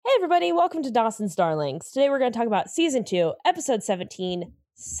Everybody, welcome to Dawson's Darlings. Today we're going to talk about Season 2, Episode 17,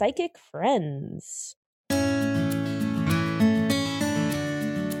 Psychic Friends.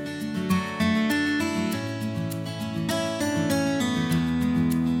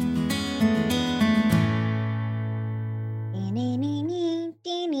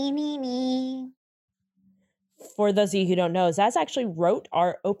 For those of you who don't know, Zaz actually wrote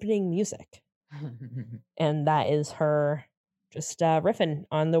our opening music. And that is her just riffing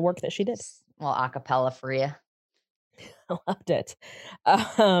on the work that she did. Well, acapella for you. I loved it.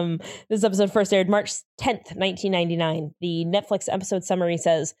 This episode first aired March 10th, 1999. The Netflix episode summary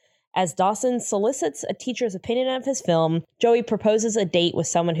says, as Dawson solicits a teacher's opinion of his film, Joey proposes a date with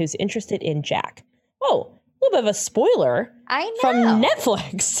someone who's interested in Jack. Whoa, a little bit of a spoiler. I know. From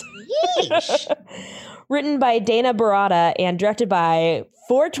Netflix. Yeesh. Written by Dana Barada and directed by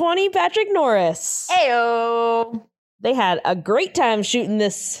 420 Patrick Norris. Heyo. They had a great time shooting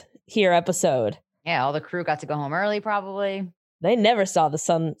this here episode. Yeah, all the crew got to go home early, probably. They never saw the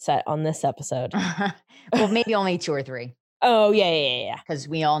sunset on this episode. Well, maybe only 2 or 3. Oh, yeah. Because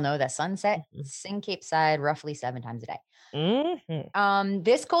we all know that sunset in Cape Side roughly 7 times a day. Mm-hmm.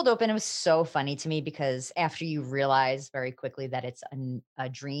 This cold open was so funny to me because after you realize very quickly that it's a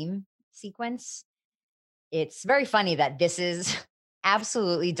dream sequence, it's very funny that this is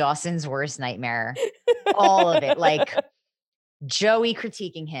absolutely Dawson's worst nightmare. All of it. Like Joey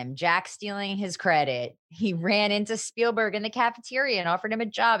critiquing him, Jack stealing his credit. He ran into Spielberg in the cafeteria and offered him a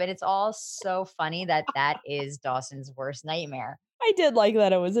job. And it's all so funny that is Dawson's worst nightmare. I did like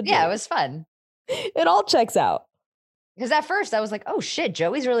that it was a dream. Yeah, it was fun. It all checks out. Because at first I was like, oh shit,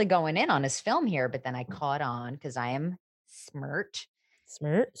 Joey's really going in on his film here. But then I caught on because I am smart.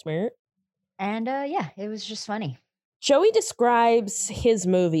 Smart. And yeah, it was just funny. Joey describes his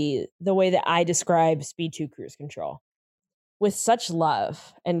movie the way that I describe Speed 2 Cruise Control. With such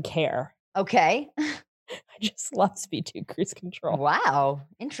love and care. Okay. I just love Speed 2 Cruise Control. Wow.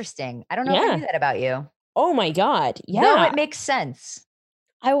 Interesting. I don't know if I knew that about you. Oh my God. Yeah. No, it makes sense.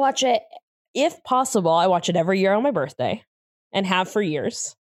 I watch it, if possible, I watch it every year on my birthday and have for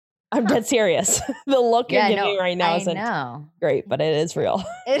years. I'm dead serious. The look you're giving me right now isn't great, but it is real.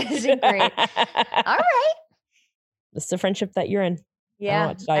 It isn't great. All right. This is a friendship that you're in.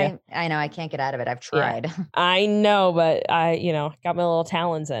 Yeah, I know. I can't get out of it. I've tried. Yeah, I know, but I, got my little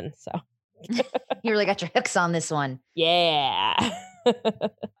talons in. So you really got your hooks on this one. Yeah.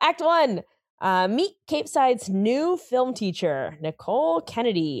 Act 1. Meet Cape Side's new film teacher, Nicole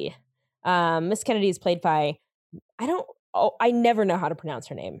Kennedy. Miss Kennedy is played by, I never know how to pronounce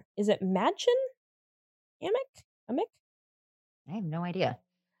her name. Is it Madchen? Amick? I have no idea.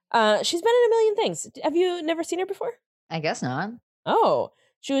 She's been in a million things. Have you never seen her before? I guess not. Oh,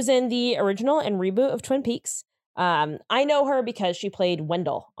 she was in the original and reboot of Twin Peaks. I know her because she played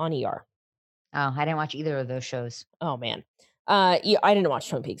Wendell on ER. Oh, I didn't watch either of those shows. Oh, man. I didn't watch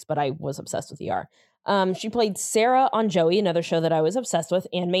Twin Peaks, but I was obsessed with ER. She played Sarah on Joey, another show that I was obsessed with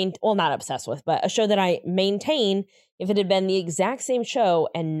and not obsessed with, but a show that I maintain. If it had been the exact same show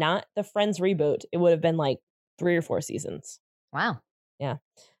and not the Friends reboot, it would have been like 3 or 4 seasons. Wow. Yeah.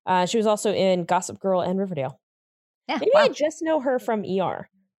 She was also in Gossip Girl and Riverdale. Yeah, maybe I just know her from ER.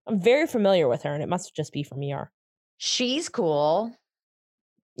 I'm very familiar with her, and it must just be from ER. She's cool.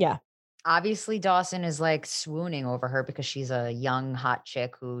 Yeah. Obviously, Dawson is like swooning over her because she's a young, hot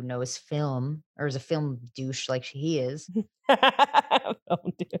chick who knows film, or is a film douche like he is. Film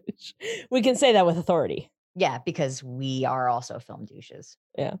douche. We can say that with authority. Yeah, because we are also film douches.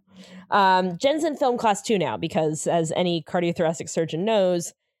 Yeah. Jen's in film class 2 now because, as any cardiothoracic surgeon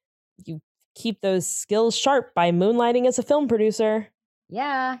knows, you keep those skills sharp by moonlighting as a film producer.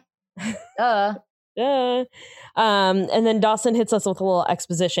 Yeah. Duh. And then Dawson hits us with a little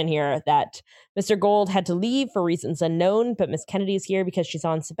exposition here that Mr. Gold had to leave for reasons unknown, but Miss Kennedy's here because she's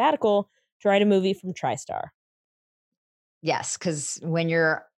on sabbatical to write a movie from TriStar. Yes, because when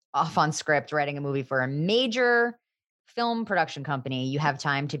you're off on script writing a movie for a major film production company, you have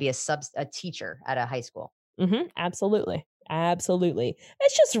time to be a teacher at a high school. Mm-hmm. Absolutely.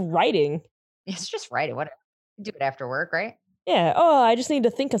 It's just writing. It's just writing. What do it after work, right? Yeah. Oh, I just need to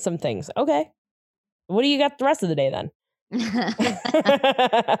think of some things. Okay. What do you got the rest of the day then?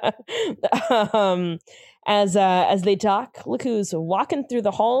 As they talk, look who's walking through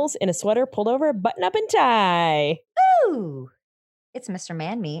the halls in a sweater pulled over, button up and tie. Ooh, it's Mr.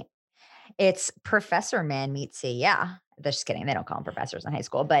 Manmeat. It's Professor Manmeat to yeah. Just kidding. They don't call him professors in high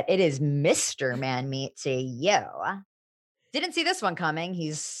school, but it is Mr. Manmeat to you. Didn't see this one coming.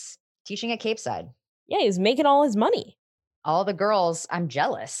 He's teaching at Cape Side. Yeah, he's making all his money. all the girls, I'm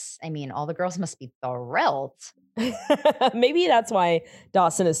jealous. I mean, all the girls must be thrilled. Maybe that's why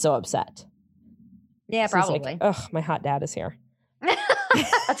Dawson is so upset. Yeah, 'Cause he's like, probably. ugh, my hot dad is here.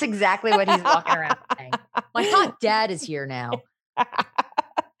 That's exactly what he's walking around saying. My hot dad is here now.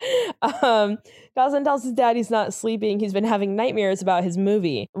 Dawson tells his dad he's not sleeping. He's been having nightmares about his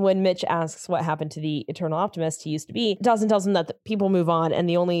movie. When Mitch asks what happened to the eternal optimist he used to be, Dawson tells him that the people move on and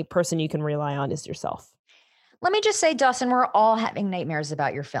the only person you can rely on is yourself. Let me just say, Dawson, we're all having nightmares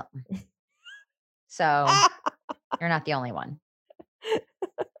about your film. So you're not the only one.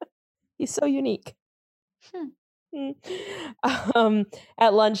 He's so unique.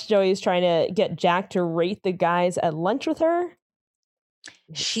 At lunch, Joey's trying to get Jack to rate the guys at lunch with her.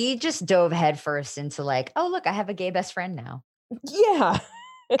 She just dove headfirst into like, oh, look, I have a gay best friend now. Yeah.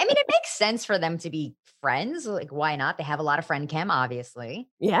 I mean, it makes sense for them to be friends. Like, why not? They have a lot of friend chem, obviously.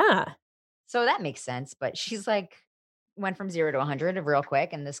 Yeah. So that makes sense. But she's like, went from 0 to 100 real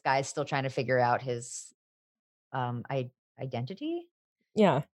quick. And this guy's still trying to figure out his identity.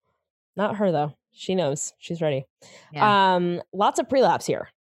 Yeah. Not her, though. She knows. She's ready. Yeah. Lots of prelapse here.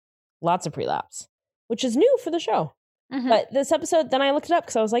 Lots of prelapse, which is new for the show. Mhm. But this episode, then I looked it up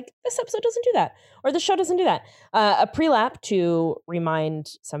because I was like, this episode doesn't do that. Or the show doesn't do that. A prelap, to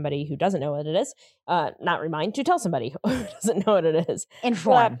remind somebody who doesn't know what it is. Not remind, to tell somebody who doesn't know what it is.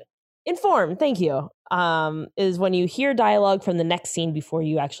 Inform. Inform, thank you. Is when you hear dialogue from the next scene before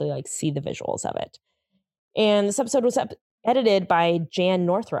you actually like see the visuals of it. And this episode was edited by Jan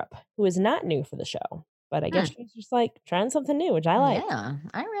Northrup, who is not new for the show. But I guess she's just like trying something new, which I like. Yeah.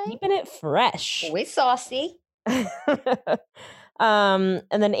 All right. Keeping it fresh. Always saucy. And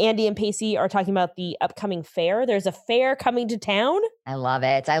then Andy and Pacey are talking about the upcoming fair. There's a fair coming to town. I love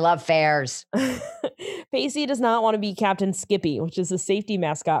it. I love fairs. Pacey does not want to be Captain Skippy, which is the safety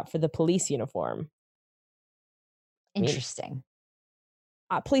mascot for the police uniform. Interesting.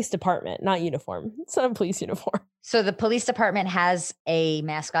 Police department, not uniform. It's not a police uniform. So the police department has a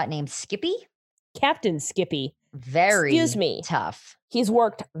mascot named Skippy? Captain Skippy. Very Excuse me. tough. He's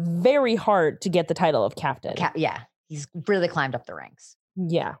worked very hard to get the title of captain. Yeah. He's really climbed up the ranks.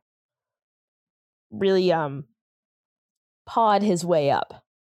 Yeah. Really pawed his way up.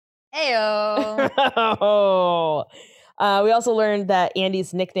 Heyo. We also learned that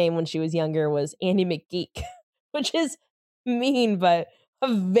Andy's nickname when she was younger was Andy McGeek, which is mean, but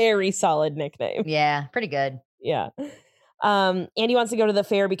a very solid nickname. Yeah, pretty good. Yeah. Andy wants to go to the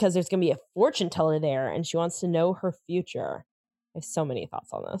fair because there's going to be a fortune teller there and she wants to know her future. I have so many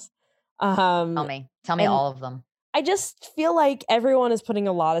thoughts on this. Tell me all of them. I just feel like everyone is putting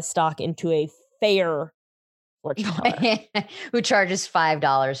a lot of stock into a fair fortune teller. Who charges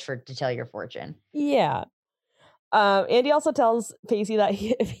 $5 to tell your fortune. Yeah. Andy also tells Pacey that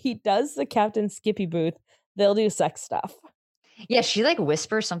if he does the Captain Skippy booth, they'll do sex stuff. Yeah, she like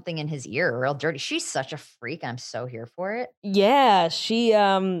whispers something in his ear real dirty. She's such a freak. I'm so here for it. Yeah, she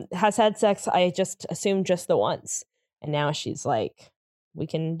has had sex, I just assumed just the once. And now she's like, we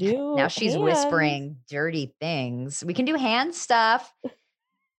can do Now she's hands. whispering dirty things. We can do hand stuff.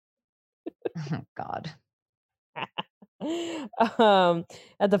 Oh, God.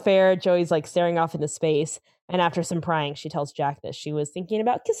 At the fair, Joey's like staring off into space. And after some prying, she tells Jack that she was thinking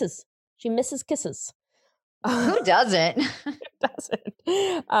about kisses. She misses kisses. Who doesn't?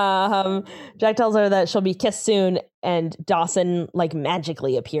 Jack tells her that she'll be kissed soon, and Dawson like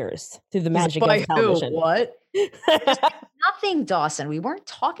magically appears through the magic of television. What? Nothing, Dawson. We weren't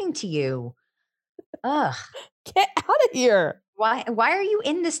talking to you. Ugh. Get out of here. Why are you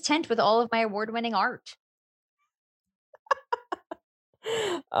in this tent with all of my award-winning art?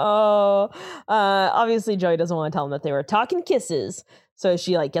 Obviously Joey doesn't want to tell him that they were talking kisses. So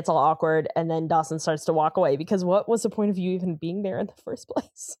she like gets all awkward, and then Dawson starts to walk away because what was the point of you even being there in the first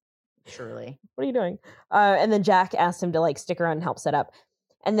place? Truly. What are you doing? And then Jack asked him to like stick around and help set up.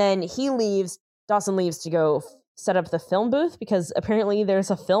 And then he leaves. Dawson leaves to go set up the film booth because apparently there's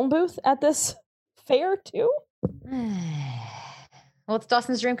a film booth at this fair too. Well, it's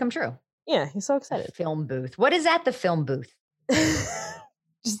Dawson's dream come true. Yeah, he's so excited. A film booth. What is at the film booth?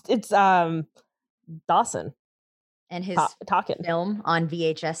 It's Dawson. And his talking film on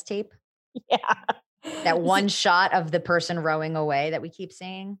VHS tape. Yeah. That one shot of the person rowing away that we keep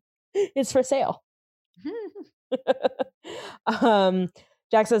seeing. It's for sale.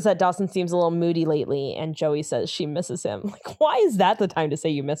 Jack says that Dawson seems a little moody lately, and Joey says she misses him. Like, why is that the time to say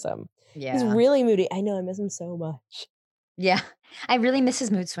you miss him? Yeah. He's really moody. I know, I miss him so much. Yeah. I really miss his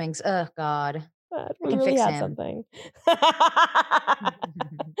mood swings. Oh, God. We really had something.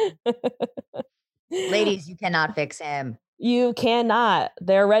 Ladies, you cannot fix him. You cannot.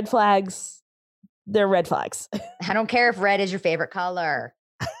 There are red flags. they're red flags. I don't care if red is your favorite color.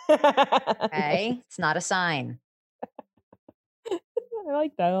 Okay. It's not a sign. I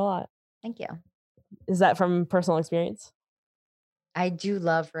like that a lot. Thank you. Is that from personal experience? I do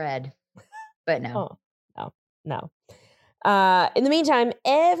love red, but no. Oh, no. In the meantime,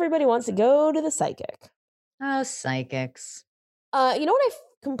 everybody wants to go to the psychic. Oh, psychics. You know what I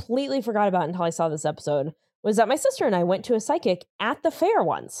completely forgot about until I saw this episode was that my sister and I went to a psychic at the fair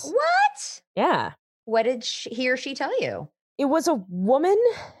once. What? Yeah. What did he or she tell you? It was a woman.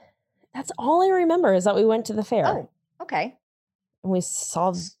 That's all I remember is that we went to the fair. Oh, okay. And we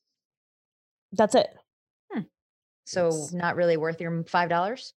saw. That's it. So not really worth your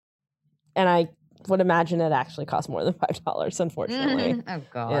 $5? And I would imagine it actually cost more than $5, unfortunately. Oh,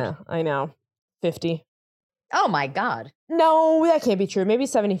 God. Yeah, I know. 50. Oh, my God. No, that can't be true. Maybe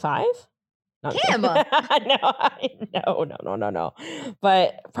 75? No, Kim! no.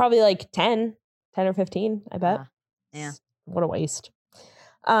 But probably like 10 or 15, I bet. Yeah. What a waste.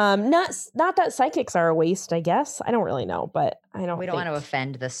 Not that psychics are a waste, I guess. I don't really know, but We don't want to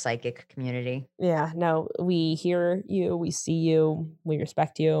offend the psychic community. Yeah, no, we hear you, we see you, we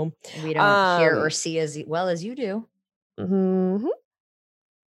respect you. We don't hear or see as well as you do. Mm-hmm.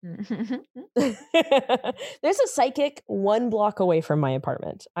 There's a psychic 1 block away from my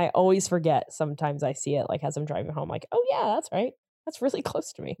apartment. I always forget. Sometimes I see it like as I'm driving home, like, oh yeah, that's right. That's really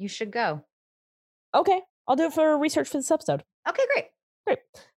close to me. You should go. Okay, I'll do it for research for this episode. Okay, great. Great.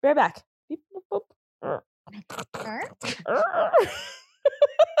 Be right back. Beep, boop, boop.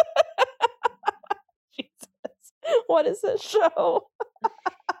 Jesus. What is this show?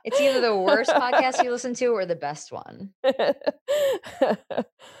 It's either the worst podcast you listen to or the best one.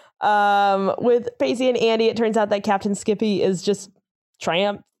 With Pacey and Andy, it turns out that Captain Skippy is just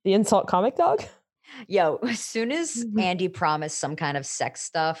Triumph, the insult comic dog. Yo, as soon as Andy promised some kind of sex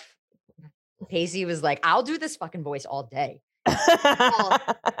stuff, Pacey was like, I'll do this fucking voice all day. All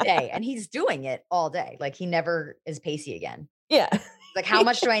day. And he's doing it all day. Like he never is Pacey again. Yeah. Like, how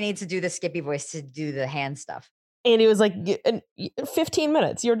much do I need to do the Skippy voice to do the hand stuff? Andy was like, 15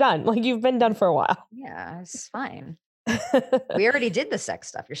 minutes, you're done. Like you've been done for a while. Yeah, it's fine. We already did the sex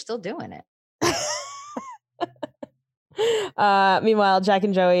stuff. You're still doing it. Meanwhile, Jack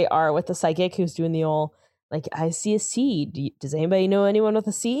and Joey are with the psychic who's doing the old, like, I see a C. Does anybody know anyone with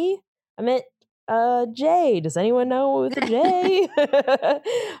a C? I meant J. Does anyone know with a J?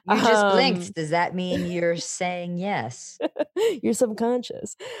 You just blinked. Does that mean you're saying yes? You're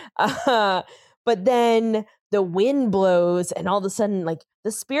subconscious. But then the wind blows and all of a sudden, like,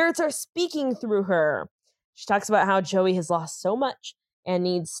 the spirits are speaking through her. She talks about how Joey has lost so much and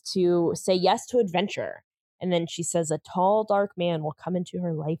needs to say yes to adventure. And then she says a tall, dark man will come into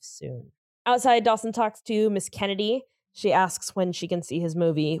her life soon. Outside, Dawson talks to Miss Kennedy. She asks when she can see his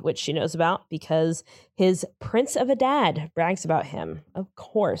movie, which she knows about because his Prince of a Dad brags about him, of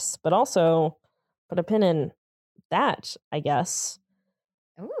course, but also put a pin in that, I guess.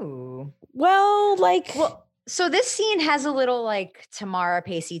 Ooh. Well, so this scene has a little like Tamara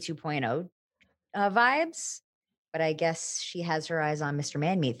Pacey 2.0 vibes, but I guess she has her eyes on Mr.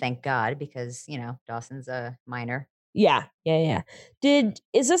 Manmeat, thank God, because, you know, Dawson's a minor. Yeah.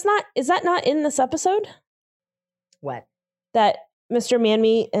 Is that not in this episode? What? That Mr.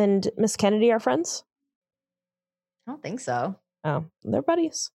 Manmeat and Miss Kennedy are friends? I don't think so. Oh, they're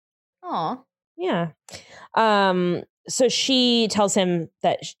buddies. Aw. Yeah. So she tells him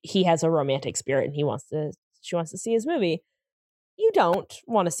that he has a romantic spirit and she wants to see his movie. You don't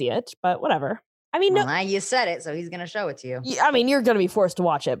want to see it, but whatever. I mean, well, now you said it, so he's going to show it to you. I mean, you're going to be forced to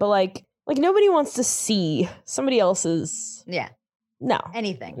watch it, but like nobody wants to see somebody else's. Yeah. No.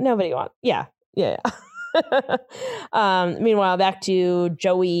 Anything. Nobody wants. Yeah. Meanwhile, back to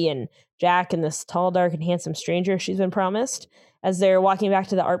Joey and Jack and this tall, dark, and handsome stranger she's been promised. As they're walking back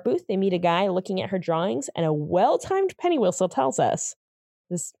to the art booth, they meet a guy looking at her drawings, and a well-timed penny whistle tells us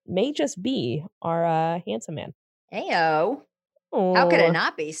this may just be our handsome man. Ayo. Oh. How could it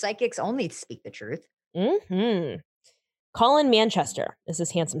not be? Psychics only speak the truth. Mm-hmm. Colin Manchester is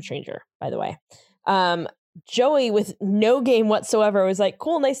this handsome stranger, by the way. Joey, with no game whatsoever, was like,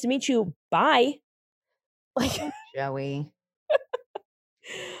 cool, nice to meet you. Bye. Like Joey.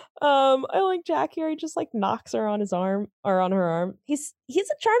 I like Jack here. He just like knocks her on his arm or on her arm. He's a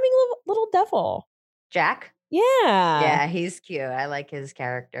charming little devil. Jack? Yeah. Yeah, he's cute. I like his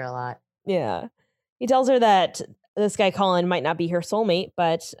character a lot. Yeah. He tells her that this guy Colin might not be her soulmate,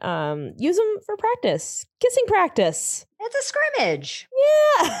 but use him for practice. Kissing practice. It's a scrimmage.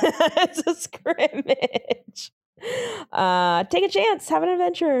 Yeah. It's a scrimmage. Take a chance. Have an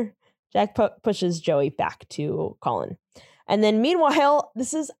adventure. Jack pushes Joey back to Colin. And then meanwhile,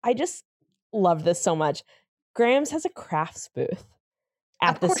 love this so much. Grams has a crafts booth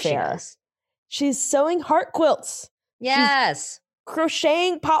at Of this course she fair. does. She's sewing heart quilts. Yes.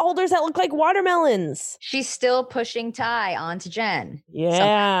 Crocheting pot holders that look like watermelons. She's still pushing Ty onto Jen.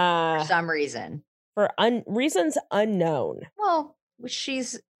 Yeah. For some reason. For reasons unknown. Well,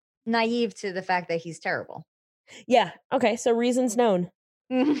 she's naive to the fact that he's terrible. Yeah. Okay. So reasons known.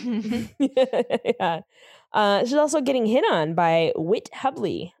 Yeah. She's also getting hit on by Whit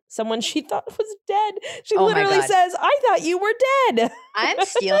Hubley, someone she thought was dead. She literally says, "I thought you were dead." I'm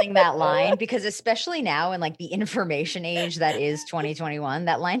stealing that line because especially now in like the information age that is 2021,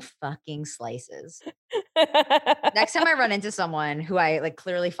 that line fucking slices. Next time I run into someone who I like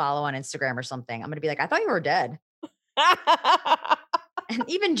clearly follow on Instagram or something, I'm going to be like, I thought you were dead. And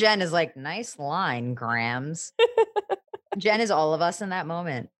even Jen is like, nice line, Grams. Jen is all of us in that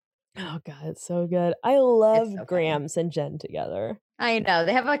moment. Oh God, it's so good. I love Grams and Jen together. I know.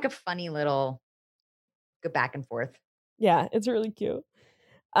 They have like a funny little go back and forth. Yeah, it's really cute.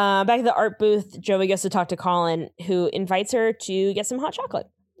 Back at the art booth, Joey gets to talk to Colin, who invites her to get some hot chocolate,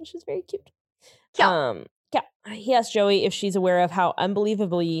 which is very cute. Yeah. He asks Joey if she's aware of how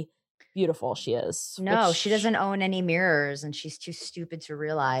unbelievably beautiful she is. No, she doesn't own any mirrors and she's too stupid to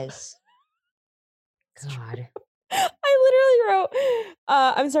realize. God. I literally wrote,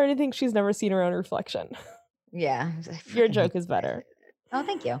 I'm starting to think she's never seen her own reflection. Yeah. Your joke is better. Oh,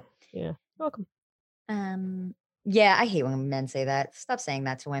 thank you. Yeah. You're welcome. Yeah, I hate when men say that. Stop saying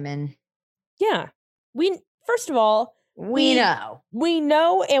that to women. Yeah. First of all, we know. We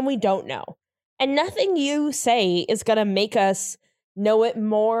know and we don't know. And nothing you say is going to make us know it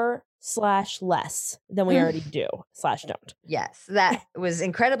more / less than we already do / don't. Yes, that was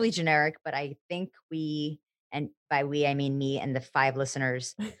incredibly generic, but I think we, and by we, I mean me and the 5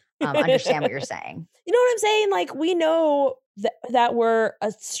 listeners, understand what you're saying. You know what I'm saying? Like, we know that we're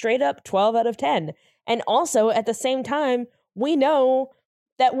a straight up 12 out of 10. And also, at the same time, we know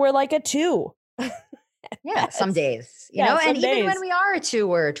that we're like a 2. Yeah, some days. You know, and even when we are a 2,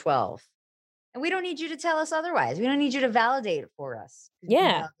 we're a 12. And we don't need you to tell us otherwise. We don't need you to validate it for us. Yeah. We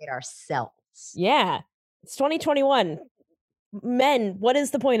can validate ourselves. Yeah. It's 2021. Men, what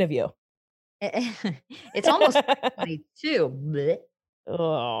is the point of you? It's almost 2022. Blech.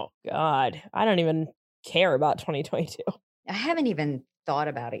 Oh, God. I don't even care about 2022. I haven't even thought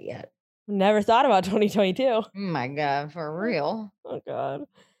about it yet. Never thought about 2022. Oh, my God. For real. Oh, God.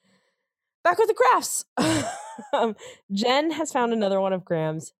 Back with the crafts. Jen has found another one of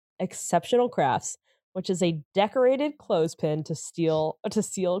Graham's exceptional crafts, which is a decorated clothespin to seal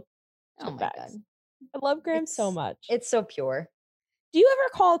oh my bags. God. I love Graham so much. It's so pure. Do you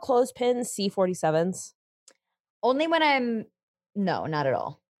ever call clothespins C47s? Only when no, not at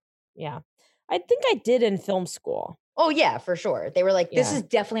all. Yeah. I think I did in film school. Oh yeah, for sure. They were like, this is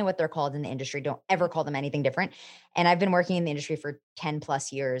definitely what they're called in the industry. Don't ever call them anything different. And I've been working in the industry for 10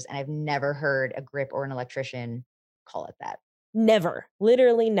 plus years and I've never heard a grip or an electrician call it that. Never.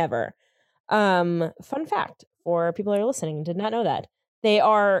 Literally never. Fun fact for people that are listening and did not know that.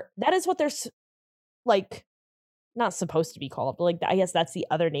 That is what they're like, not supposed to be called, but like, I guess that's the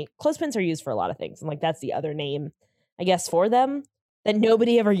other name. Clothespins are used for a lot of things. And like, that's the other name, I guess, for them that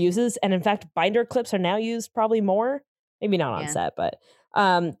nobody ever uses. And in fact, binder clips are now used probably more, maybe not on set, but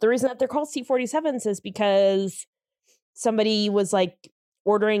the reason that they're called C47s is because somebody was like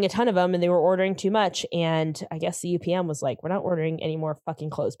ordering a ton of them and they were ordering too much. And I guess the UPM was like, we're not ordering any more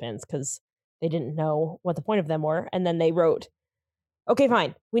fucking clothespins because they didn't know what the point of them were. And then they wrote, okay,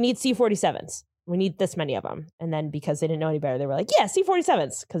 fine, we need C47s. We need this many of them. And then because they didn't know any better, they were like, yeah,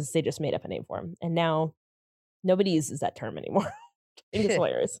 C47s, because they just made up a name for them. And now nobody uses that term anymore. I think it's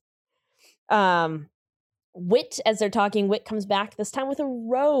hilarious. Whit, as they're talking, Whit comes back, this time with a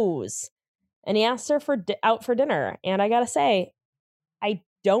rose. And he asks her out for dinner. And I gotta say, I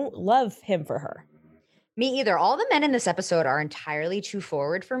don't love him for her. Me either. All the men in this episode are entirely too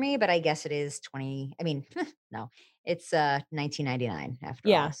forward for me, but I guess it is no, it's 1999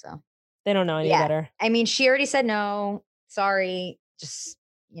 after all. So they don't know any better. I mean, she already said no, sorry, just,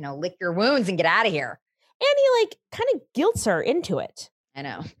 lick your wounds and get out of here. And he like kind of guilts her into it. I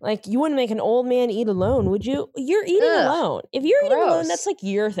know. Like, you wouldn't make an old man eat alone, would you? You're eating alone. If you're eating alone, that's like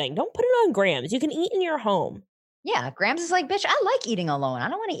your thing. Don't put it on Grams. You can eat in your home. Yeah, Grams is like, bitch, I like eating alone. I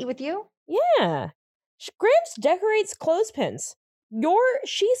don't want to eat with you. Yeah. Grams decorates clothespins.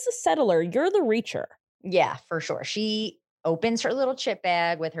 She's the settler. You're the reacher. Yeah, for sure. She opens her little chip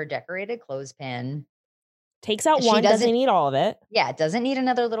bag with her decorated clothespin. Takes out one, doesn't need all of it. Yeah, doesn't need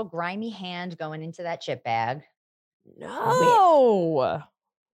another little grimy hand going into that chip bag. No.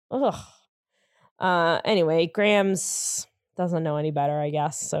 Ugh. Anyway, Grams doesn't know any better, I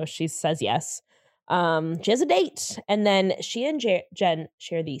guess. So she says yes. She has a date. And then she and Jen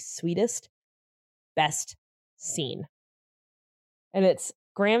share the sweetest, best scene. And it's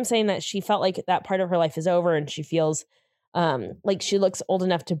Graham saying that she felt like that part of her life is over and she feels like she looks old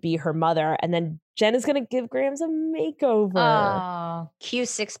enough to be her mother. And then Jen is going to give Grams a makeover. Oh, cue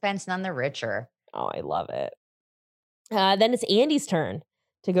sixpence, none the richer. Oh, I love it. Then it's Andy's turn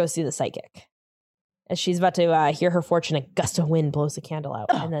to go see the psychic. As she's about to hear her fortune, a gust of wind blows the candle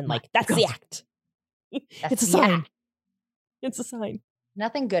out. And then, that's the act. It's a sign. Act. It's a sign.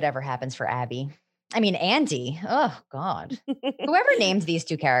 Nothing good ever happens for Abby. I mean, Andy. Oh, God. Whoever named these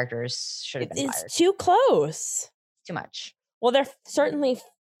two characters should have been fired. It's too close. Too much. Well, they're certainly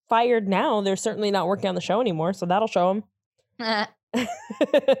fired now. They're certainly not working on the show anymore, so that'll show them.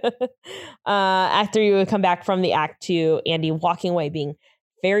 After you come back from the act to Andy walking away, being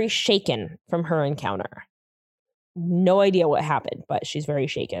very shaken from her encounter. No idea what happened, but she's very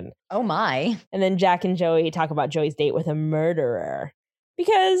shaken. Oh, my. And then Jack and Joey talk about Joey's date with a murderer.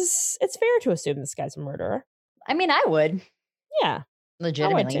 Because it's fair to assume this guy's a murderer. I mean, I would. Yeah.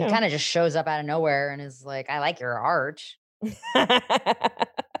 Legitimately. He kind of just shows up out of nowhere and is like, I like your art. It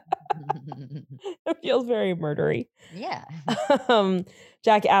feels very murdery. Yeah.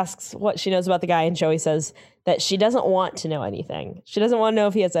 Jack asks what she knows about the guy, and Joey says that she doesn't want to know anything. She doesn't want to know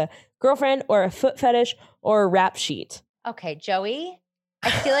if he has a girlfriend or a foot fetish or a rap sheet. Okay, Joey,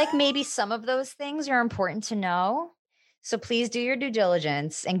 I feel like maybe some of those things are important to know. So please do your due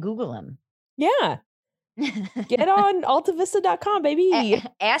diligence and Google him. Yeah. Get on altavista.com, baby.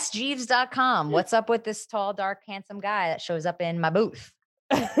 AskJeeves.com. What's up with this tall, dark, handsome guy that shows up in my booth?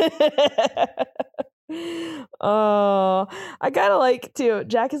 Oh, I kind of like too.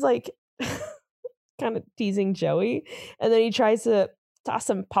 Jack is like kind of teasing Joey, and then he tries to toss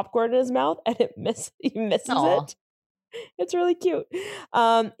some popcorn in his mouth, and he misses it. It's really cute.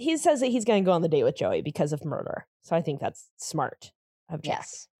 He says that he's going to go on the date with Joey because of murder. So I think that's smart of Jack.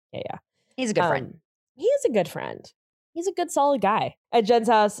 Yes. Yeah. He's a good friend. He is a good friend. He's a good, solid guy. At Jen's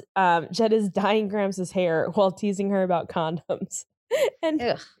house, Jen is dyeing Gramps' hair while teasing her about condoms. And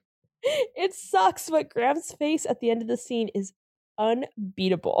it sucks, but Gramps' face at the end of the scene is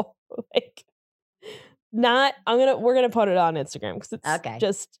unbeatable. We're gonna put it on Instagram because it's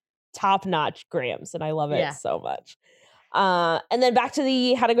just top-notch Gramps, and I love it so much. And then back to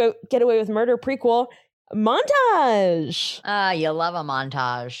the How to Get Away with Murder prequel montage. You love a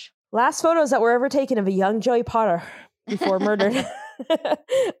montage. Last photos that were ever taken of a young Joey Potter before murdered.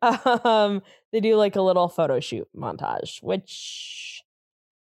 They do like a little photo shoot montage, which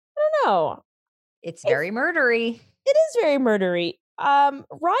I don't know. It's very murdery. It is very murdery.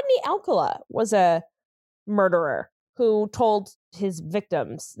 Rodney Alcala was a murderer who told his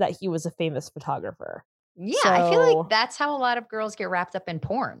victims that he was a famous photographer. Yeah, I feel like that's how a lot of girls get wrapped up in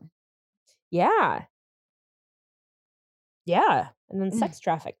porn. Yeah. Yeah. And then sex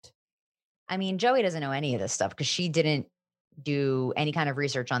trafficked. I mean, Joey doesn't know any of this stuff because she didn't do any kind of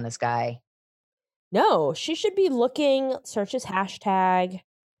research on this guy. No, she should be search his hashtag.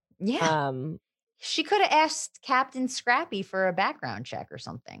 Yeah. She could have asked Captain Scrappy for a background check or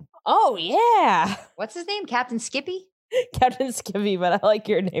something. Oh, yeah. What's his name? Captain Skippy? Captain Skippy, but I like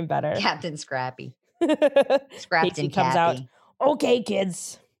your name better. Captain Scrappy. Scrapped and comes out. Okay,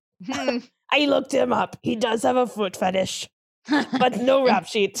 kids. I looked him up. He does have a foot fetish, but no rap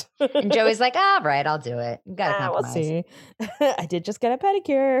sheet. And Joey's like, all right, I'll do it. You gotta compromise. We'll see. I did just get a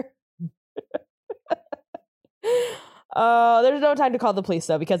pedicure. There's no time to call the police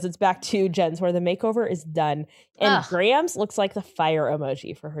though, because it's back to Jen's where the makeover is done. And Grams looks like the fire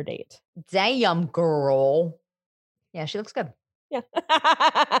emoji for her date. Damn, girl. Yeah, she looks good. Yeah.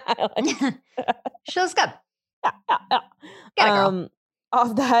 She looks good. Yeah. Get it, girl.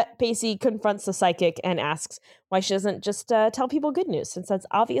 Off that, Pacey confronts the psychic and asks why she doesn't just tell people good news, since that's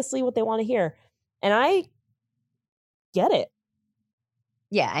obviously what they want to hear. And I get it.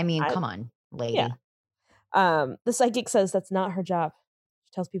 Yeah, I mean, come on, lady. Yeah. The psychic says that's not her job.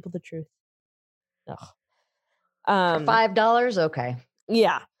 She tells people the truth. Ugh. For $5? Okay.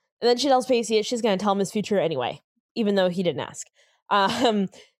 Yeah. And then she tells Pacey she's going to tell him his future anyway, even though he didn't ask.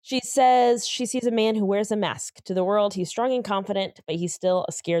 She says she sees a man who wears a mask. To the world, he's strong and confident, but he's still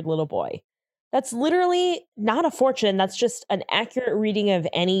a scared little boy. That's literally not a fortune. That's just an accurate reading of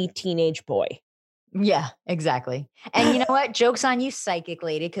any teenage boy. Yeah, exactly. And you know what? Joke's on you, psychic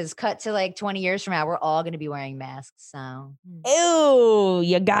lady, because cut to like 20 years from now, we're all going to be wearing masks. So, ew,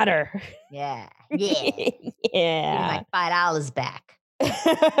 you got her. Yeah. Yeah. Yeah. Give me my $5 back.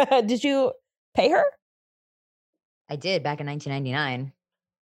 Did you pay her? I did back in 1999.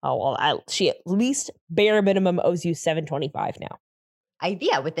 Oh, well, she at least bare minimum owes you $7.25 now.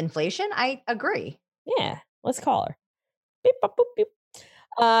 Yeah, with inflation, I agree. Yeah, let's call her. Beep, boop, boop, beep.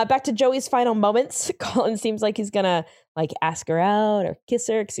 Back to Joey's final moments. Colin seems like he's gonna like ask her out or kiss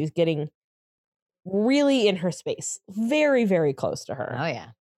her because he's getting really in her space, very, very close to her. Oh yeah,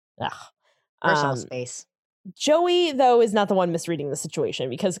 Ugh. personal space. Joey, though, is not the one misreading the situation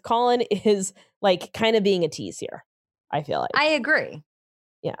because Colin is like kind of being a tease here. I feel like I agree.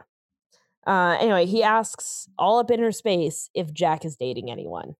 Yeah. Anyway, he asks all up in her space if Jack is dating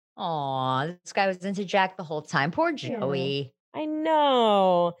anyone. Aw, this guy was into Jack the whole time. Poor Joey. I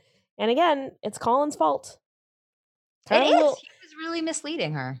know. And again, it's Colin's fault. It is. He was really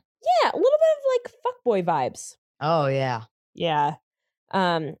misleading her. Yeah, a little bit of like fuckboy vibes. Oh yeah. Yeah.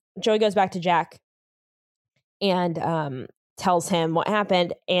 Joey goes back to Jack and tells him what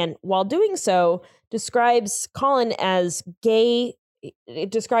happened, and while doing so, describes Colin as gay. It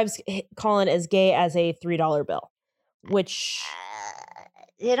describes Colin as gay as a $3 bill, which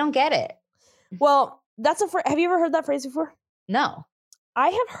I don't get it. Well, that's have you ever heard that phrase before? No. I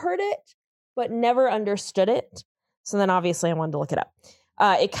have heard it, but never understood it. So then obviously I wanted to look it up.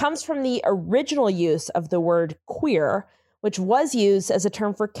 It comes from the original use of the word queer, which was used as a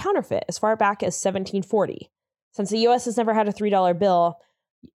term for counterfeit as far back as 1740. Since the U.S. has never had a $3 bill,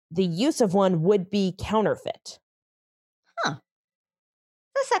 the use of one would be counterfeit. Huh.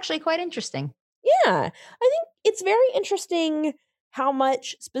 That's actually quite interesting. Yeah. I think it's very interesting how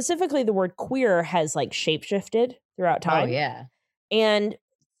much specifically the word queer has like shapeshifted throughout time. Oh, yeah. And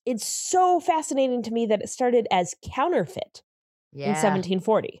it's so fascinating to me that it started as counterfeit in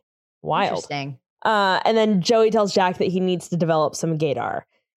 1740. Wild. Interesting. And then Joey tells Jack that he needs to develop some gaydar,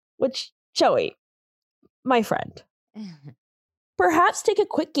 which, Joey, my friend, perhaps take a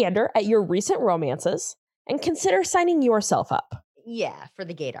quick gander at your recent romances and consider signing yourself up. Yeah, for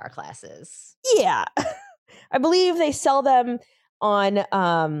the gaydar classes. Yeah. I believe they sell them on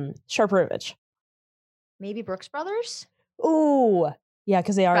Sharper Image. Maybe Brooks Brothers? Ooh. Yeah,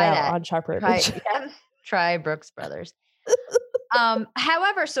 because they are out on Sharper Image. Try Brooks Brothers.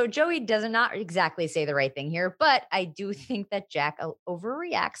 However, so Joey does not exactly say the right thing here, but I do think that Jack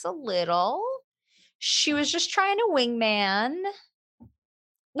overreacts a little. She was just trying to wingman.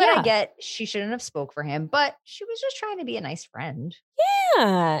 But I get she shouldn't have spoke for him, but she was just trying to be a nice friend.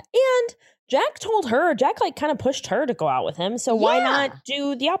 Yeah. And Jack like kind of pushed her to go out with him. So why not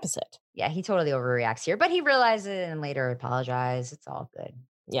do the opposite? Yeah, he totally overreacts here, but he realizes it and later apologized. It's all good.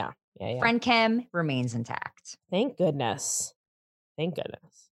 Yeah. Friend Chem remains intact. Thank goodness.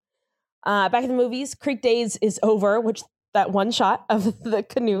 Back in the movies, Creek Days is over, which that one shot of the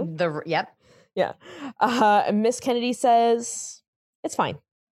canoe. Yep. Yeah. Miss Kennedy says it's fine.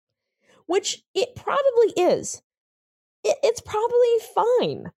 Which it probably is. It's probably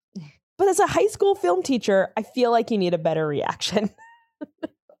fine. But as a high school film teacher, I feel like you need a better reaction.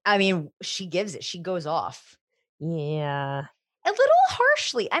 I mean, she gives it. She goes off. Yeah. A little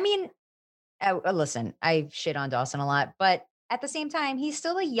harshly. I mean, listen, I shit on Dawson a lot, but at the same time, he's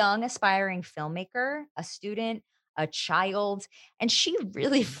still a young, aspiring filmmaker, a student, a child, and she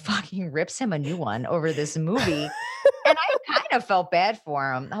really fucking rips him a new one over this movie. And I kind of felt bad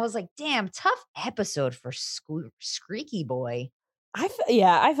for him. I was like, damn, tough episode for Squeaky Boy.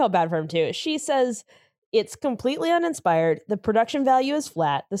 I felt bad for him too. She says it's completely uninspired. The production value is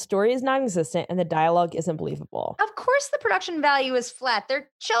flat. The story is non-existent and the dialogue isn't believable. Of course the production value is flat. They're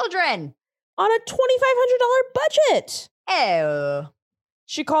children. On a $2,500 budget. Oh.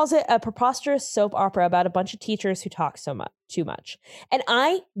 She calls it a preposterous soap opera about a bunch of teachers who talk too much. And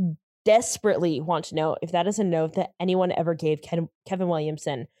I desperately want to know if that is a note that anyone ever gave Kevin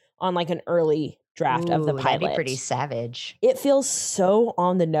Williamson on like an early draft of the pilot. That'd be pretty savage. It feels so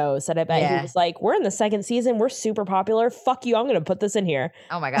on the nose that I bet he was like, we're in the second season. We're super popular. Fuck you. I'm going to put this in here.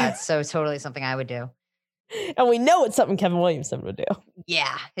 Oh my God. So totally something I would do. And we know it's something Kevin Williamson would do.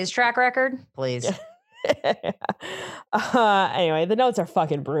 Yeah. His track record, please. Anyway, the notes are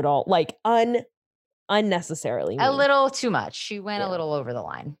fucking brutal. Like unnecessarily mean. A little too much. She went a little over the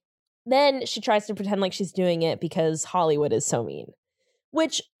line. Then she tries to pretend like she's doing it because Hollywood is so mean.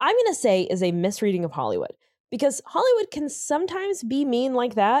 Which I'm going to say is a misreading of Hollywood. Because Hollywood can sometimes be mean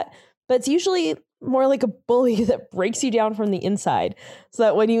like that, but it's usually more like a bully that breaks you down from the inside. So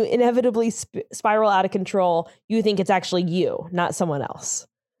that when you inevitably spiral out of control, you think it's actually you, not someone else.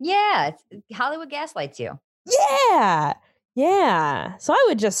 Yeah, Hollywood gaslights you. Yeah. So I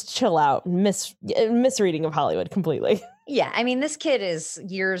would just chill out. Misreading of Hollywood completely. Yeah, I mean, this kid is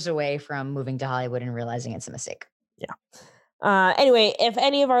years away from moving to Hollywood and realizing it's a mistake. Yeah. Anyway, if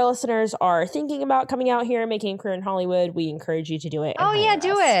any of our listeners are thinking about coming out here and making a career in Hollywood, we encourage you to do it. Oh, yeah,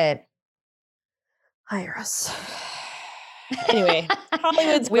 do it. Hire us. Anyway,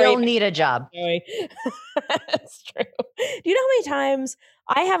 Hollywood's We'll great. need a job. That's true. Do you know how many times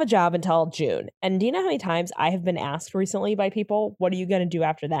I have a job until June? And do you know how many times I have been asked recently by people, what are you going to do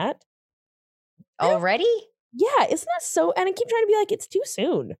after that? Already? Yeah, isn't that so? And I keep trying to be like, it's too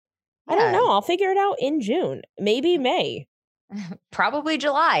soon. I don't know. I'll figure it out in June, maybe May. Probably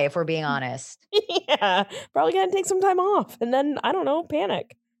July, if we're being honest. Yeah, probably going to take some time off and then, I don't know,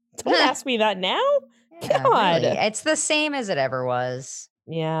 panic. Don't ask me that now. Yeah, God. really. It's the same as it ever was.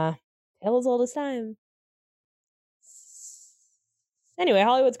 Yeah. Tale as old as time. Anyway,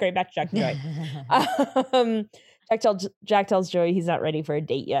 Hollywood's great. Back to Jack and Joy. Jack tells Joy he's not ready for a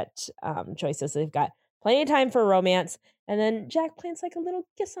date yet. Joy says they've got plenty of time for romance. And then Jack plants like a little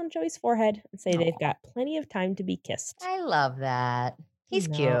kiss on Joy's forehead and say they've got plenty of time to be kissed. I love that. He's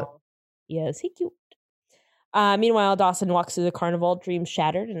cute. Yes, he's cute. Meanwhile, Dawson walks through the carnival, dreams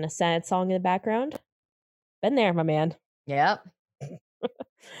shattered, and a sad song in the background. Been there, my man. Yep.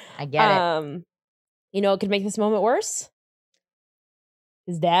 I get it. You know what could make this moment worse?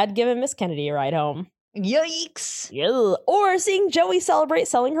 His dad giving Miss Kennedy a ride home. Yikes. Yeah. Or seeing Joey celebrate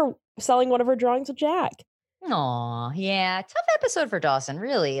selling one of her drawings with Jack. Aw, yeah. Tough episode for Dawson,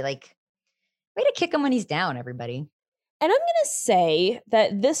 really. Like, way to kick him when he's down, everybody. And I'm going to say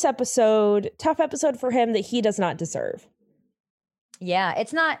that this episode, tough episode for him that he does not deserve. Yeah,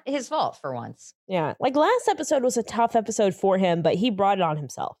 it's not his fault for once. Yeah. Like last episode was a tough episode for him, but he brought it on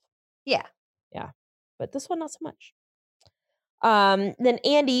himself. Yeah. Yeah. But this one, not so much. Then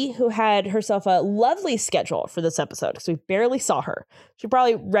Andy, who had herself a lovely schedule for this episode, because we barely saw her. She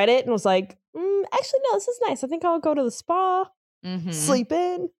probably read it and was like, actually, no, this is nice. I think I'll go to the spa, sleep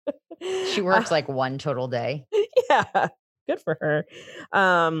in. She works like one total day. Yeah. Good for her.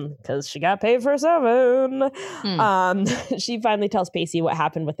 Because she got paid for 7. She finally tells Pacey what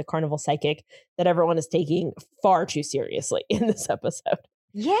happened with the carnival psychic that everyone is taking far too seriously in this episode.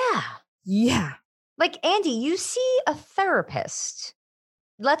 Yeah. Yeah. Like, Andy, you see a therapist.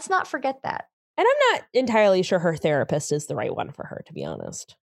 Let's not forget that. And I'm not entirely sure her therapist is the right one for her, to be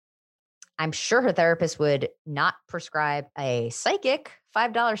honest. I'm sure her therapist would not prescribe a psychic,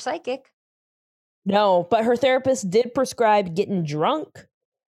 $5 psychic. No, but her therapist did prescribe getting drunk.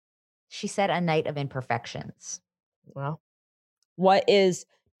 She said a night of imperfections. Well, what is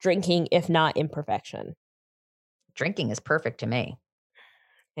drinking if not imperfection? Drinking is perfect to me.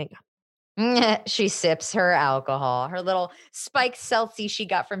 Hang on. She sips her alcohol, her little spiked seltzy she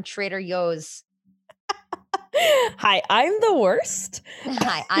got from Trader Joe's. Hi, I'm the worst.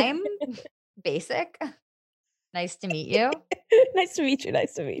 Hi, I'm basic. Nice to meet you. Nice to meet you.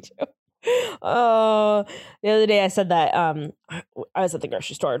 Nice to meet you. Oh, the other day I said that I was at the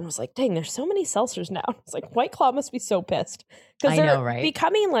grocery store and was like, dang, there's so many seltzers now. It's like White Claw must be so pissed because they're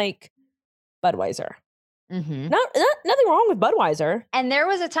becoming like Budweiser. Mm-hmm. Nothing wrong with Budweiser. And there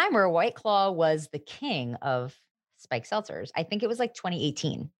was a time where White Claw was the king of spiked seltzers. I think it was like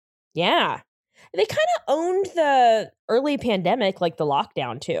 2018. Yeah. They kind of owned the early pandemic, like the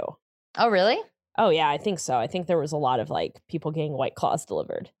lockdown too. Oh, really? Oh, yeah, I think so. I think there was a lot of like people getting White Claws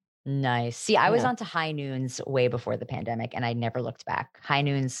delivered. Nice. See, I was onto High Noons way before the pandemic and I never looked back. High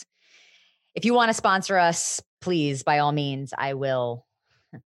Noons, if you want to sponsor us, please, by all means, I will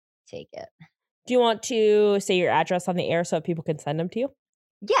take it. Do you want to say your address on the air so that people can send them to you?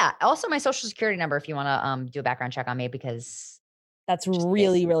 Yeah. Also my social security number if you want to do a background check on me because that's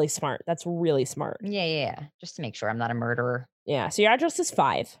really, really smart. That's really smart. Yeah. Just to make sure I'm not a murderer. Yeah. So your address is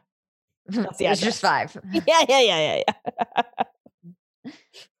 5. That's the address. It's just 5. Yeah.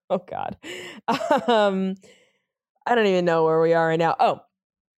 Oh God. I don't even know where we are right now. Oh.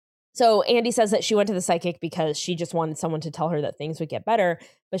 So Andy says that she went to the psychic because she just wanted someone to tell her that things would get better,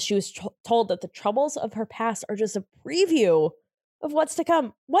 but she was told that the troubles of her past are just a preview of what's to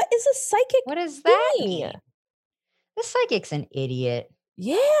come. What is a psychic? What is that mean? The psychic's an idiot.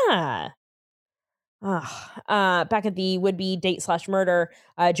 Yeah. Back at the would-be date/murder,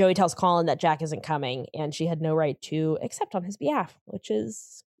 Joey tells Colin that Jack isn't coming, and she had no right to accept on his behalf, which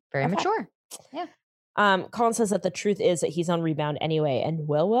is very mature. Yeah. Colin says that the truth is that he's on rebound anyway, and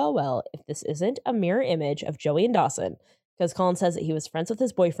well, if this isn't a mirror image of Joey and Dawson, because Colin says that he was friends with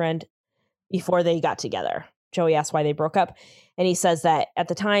his boyfriend before they got together. Joey asks why they broke up, and he says that at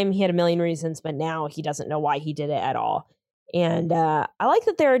the time he had a million reasons, but now he doesn't know why he did it at all. And I like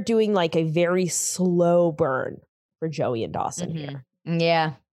that they're doing like a very slow burn for Joey and Dawson here.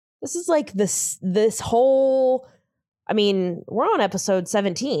 Yeah. This is like this whole, I mean, we're on episode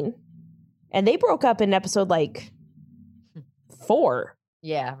 17 and they broke up in episode like 4.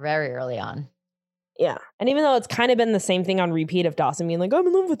 Yeah, very early on. Yeah. And even though it's kind of been the same thing on repeat of Dawson being like, I'm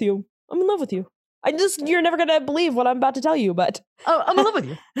in love with you. I'm in love with you. You're never going to believe what I'm about to tell you, but. Oh, I'm in love with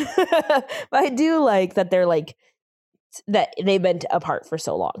you. But I do like that they're like, that they've been apart for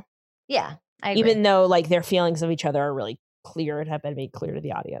so long. Yeah, I agree. Even though like their feelings of each other are really clear and have been made clear to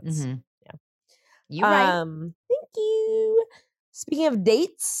the audience. Mhm. Yeah. You're right. Thank you. Speaking of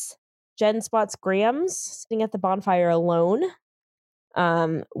dates, Jen spots Grams sitting at the bonfire alone.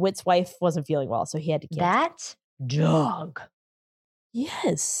 Whit's wife wasn't feeling well, so he had to cancel. That dog.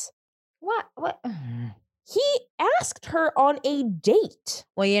 Yes. What? He asked her on a date.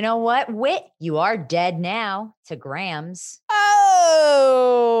 Well, you know what, Whit? You are dead now to Grams. Oh.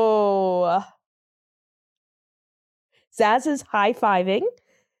 Zaz is high-fiving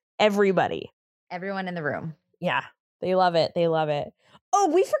everybody. Everyone in the room. Yeah, they love it. They love it.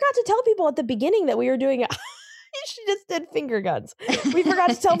 Oh, we forgot to tell people at the beginning that we were doing she just did finger guns. We forgot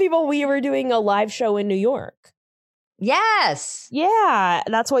to tell people we were doing a live show in New York. Yes. Yeah,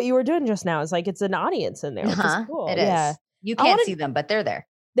 that's what you were doing just now. It's like it's an audience in there, which is cool. It is. Yeah. You can't see them, but they're there.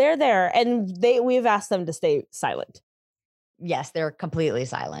 They're there, and we've asked them to stay silent. Yes, they're completely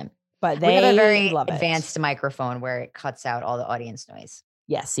silent. But they we have a very love advanced microphone where it cuts out all the audience noise.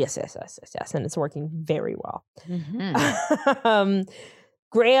 Yes, and it's working very well. Mm-hmm.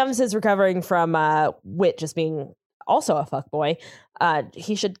 Grams is recovering from Whit just being also a fuckboy.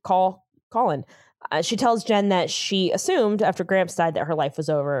 He should call Colin. She tells Jen that she assumed after Gramps died that her life was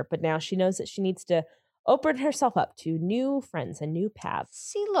over, but now she knows that she needs to open herself up to new friends and new paths.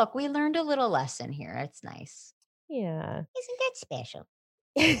 See, look, we learned a little lesson here. It's nice. Yeah. Isn't that special?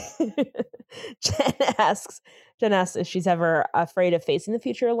 Jen asks if she's ever afraid of facing the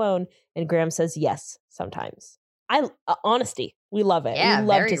future alone, and Graham says yes, sometimes. Honesty. We love it. Yeah, we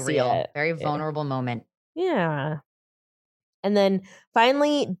love very to see real. it. Very vulnerable moment. Yeah. And then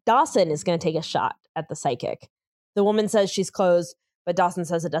finally, Dawson is going to take a shot at the psychic. The woman says she's closed, but Dawson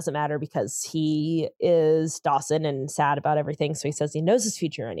says it doesn't matter because he is Dawson and sad about everything. So he says he knows his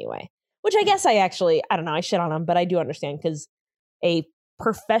future anyway, which I guess I don't know. I shit on him, but I do understand because a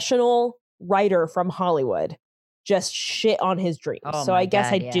professional writer from Hollywood just shit on his dreams. Oh so I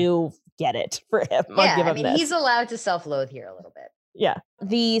guess God, I do get it for him. Yeah, I mean, he's allowed to self-loathe here a little bit. Yeah.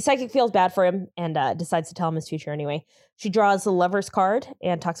 The psychic feels bad for him and decides to tell him his future anyway. She draws the lover's card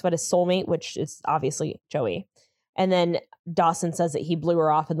and talks about his soulmate, which is obviously Joey. And then Dawson says that he blew her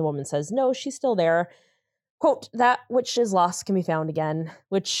off, and the woman says, no, she's still there. Quote, that which is lost can be found again,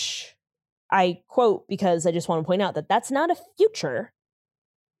 which I quote because I just want to point out that that's not a future.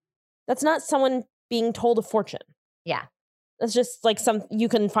 That's not someone being told a fortune. Yeah. That's just like you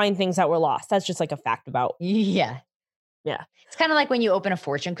can find things that were lost. That's just like a fact about. Yeah. Yeah. It's kind of like when you open a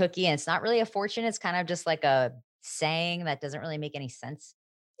fortune cookie and it's not really a fortune. It's kind of just like a saying that doesn't really make any sense.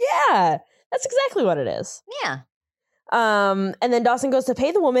 Yeah. That's exactly what it is. Yeah. And then Dawson goes to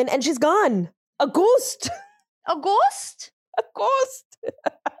pay the woman and she's gone. A ghost. A ghost? A ghost.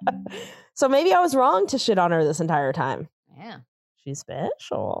 So maybe I was wrong to shit on her this entire time. Yeah. She's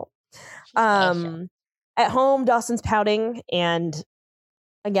special. She's special. At home, Dawson's pouting, and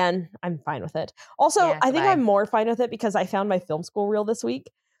again, I'm fine with it. Also, Yeah, I think I'm more fine with it because I found my film school reel this week.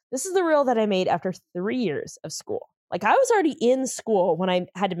 This is the reel that I made after 3 years of school. Like, I was already in school when I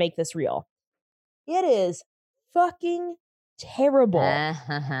had to make this reel. It is fucking terrible.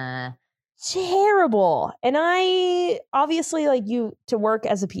 Terrible. And I obviously, like, you to work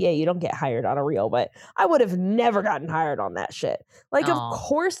as a PA, you don't get hired on a reel, but I would have never gotten hired on that shit. Like, of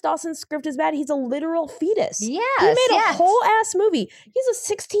course Dawson's script is bad. He's a literal fetus. Yes, he made a whole ass movie. He's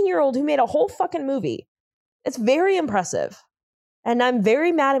a 16-year-old who made a whole fucking movie. It's very impressive. And I'm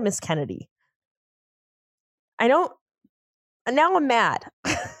very mad at Miss Kennedy. Now I'm mad.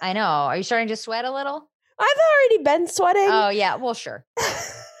 I know. Are you starting to sweat a little? I've already been sweating. Oh, yeah. Well, sure.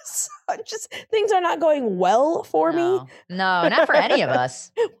 So just things are not going well for me. No, not for any of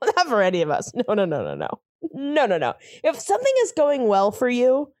us. Not for any of us. No. If something is going well for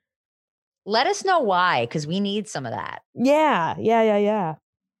you, let us know why, because we need some of that. Yeah.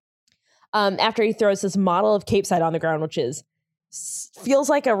 After he throws this model of Cape Side on the ground, which feels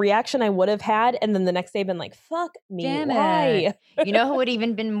like a reaction I would have had, and then the next day been like, fuck me. Damn why? You know who would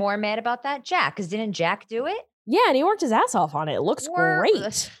even been more mad about that? Jack, because didn't Jack do it? Yeah, and he worked his ass off on it. It looks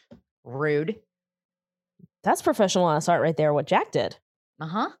great. Rude. That's professional ass art right there, what Jack did.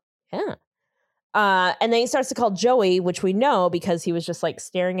 Uh-huh. Yeah. And then he starts to call Joey, which we know because he was just like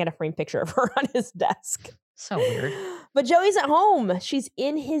staring at a framed picture of her on his desk. So weird. But Joey's at home. She's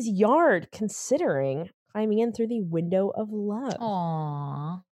in his yard, considering climbing in through the window of love.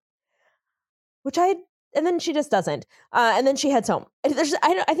 Aww. Which I and then she just doesn't. And then she heads home.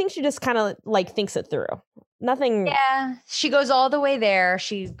 I think she just kind of like thinks it through. Nothing. Yeah. She goes all the way there.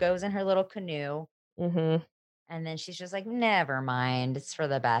 She goes in her little canoe. Mm-hmm. And then she's just like, never mind. It's for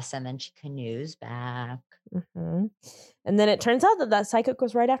the best. And then she canoes back. Mm-hmm. And then it turns out that psychic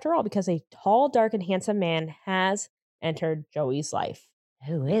was right after all, because a tall, dark, and handsome man has entered Joey's life.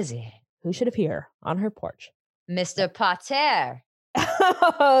 Who is he? Who should appear on her porch? Mr. Pater.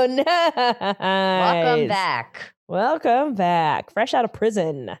 Oh, nice. Welcome back. Welcome back. Fresh out of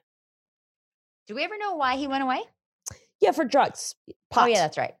prison. Do we ever know why he went away? Yeah, for drugs. Pot. Oh, yeah,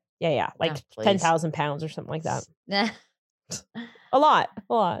 that's right. Yeah. Like please. 10,000 pounds or something like that. Nah. A lot.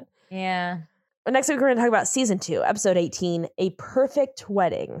 Yeah. But next week, we're going to talk about season 2, episode 18, A Perfect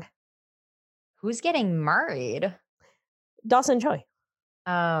Wedding. Who's getting married? Dawson and Joey.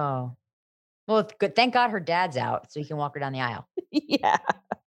 Oh. Well, it's good. Thank God her dad's out so he can walk her down the aisle. Yeah.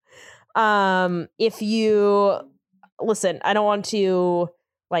 If you listen, I don't want to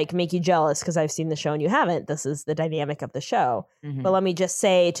like make you jealous because I've seen the show and you haven't. This is the dynamic of the show. Mhm. But let me just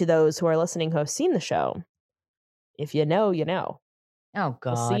say to those who are listening who have seen the show, if you know, you know. Oh,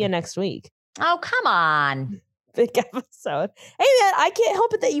 God. We'll see you next week. Oh, come on. Big episode. Hey, man, I can't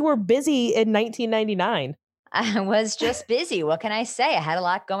help it that you were busy in 1999. I was just busy. What can I say? I had a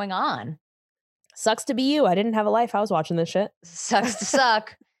lot going on. Sucks to be you. I didn't have a life. I was watching this shit. Sucks to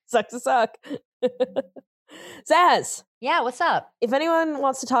suck. Sucks to suck. Zaz. Yeah, what's up? If anyone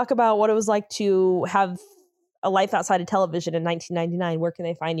wants to talk about what it was like to have a life outside of television in 1999, where can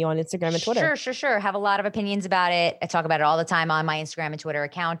they find you on Instagram and Twitter? Sure. Have a lot of opinions about it. I talk about it all the time on my Instagram and Twitter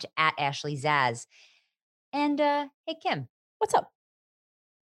account at Ashley Zaz. And hey, Kim. What's up?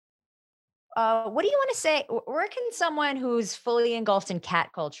 What do you want to say? Where can someone who's fully engulfed in cat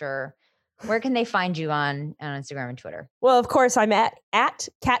culture, where can they find you on Instagram and Twitter? Well, of course, I'm at cat.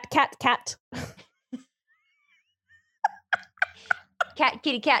 Cat,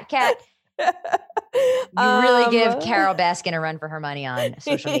 kitty, cat. You really give Carol Baskin a run for her money on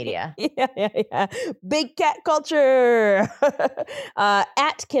social media. Yeah. Big cat culture.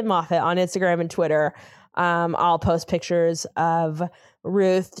 At Kim Moffitt on Instagram and Twitter. I'll post pictures of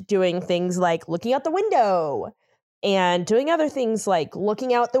Ruth doing things like looking out the window and doing other things like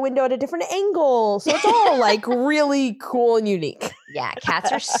looking out the window at a different angle. So it's all like really cool and unique. Yeah,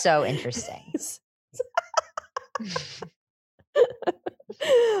 cats are so interesting.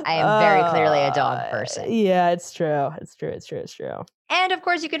 I am very clearly a dog person. Yeah, it's true. And of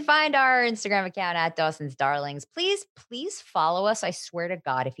course, you can find our Instagram account at Dawson's Darlings. Please follow us. I swear to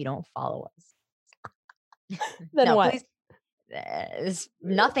God, if you don't follow us. Then no, what? Please, it's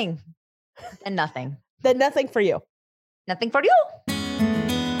nothing. And nothing. Then nothing for you. Nothing for you.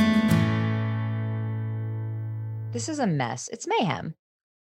 This is a mess. It's mayhem.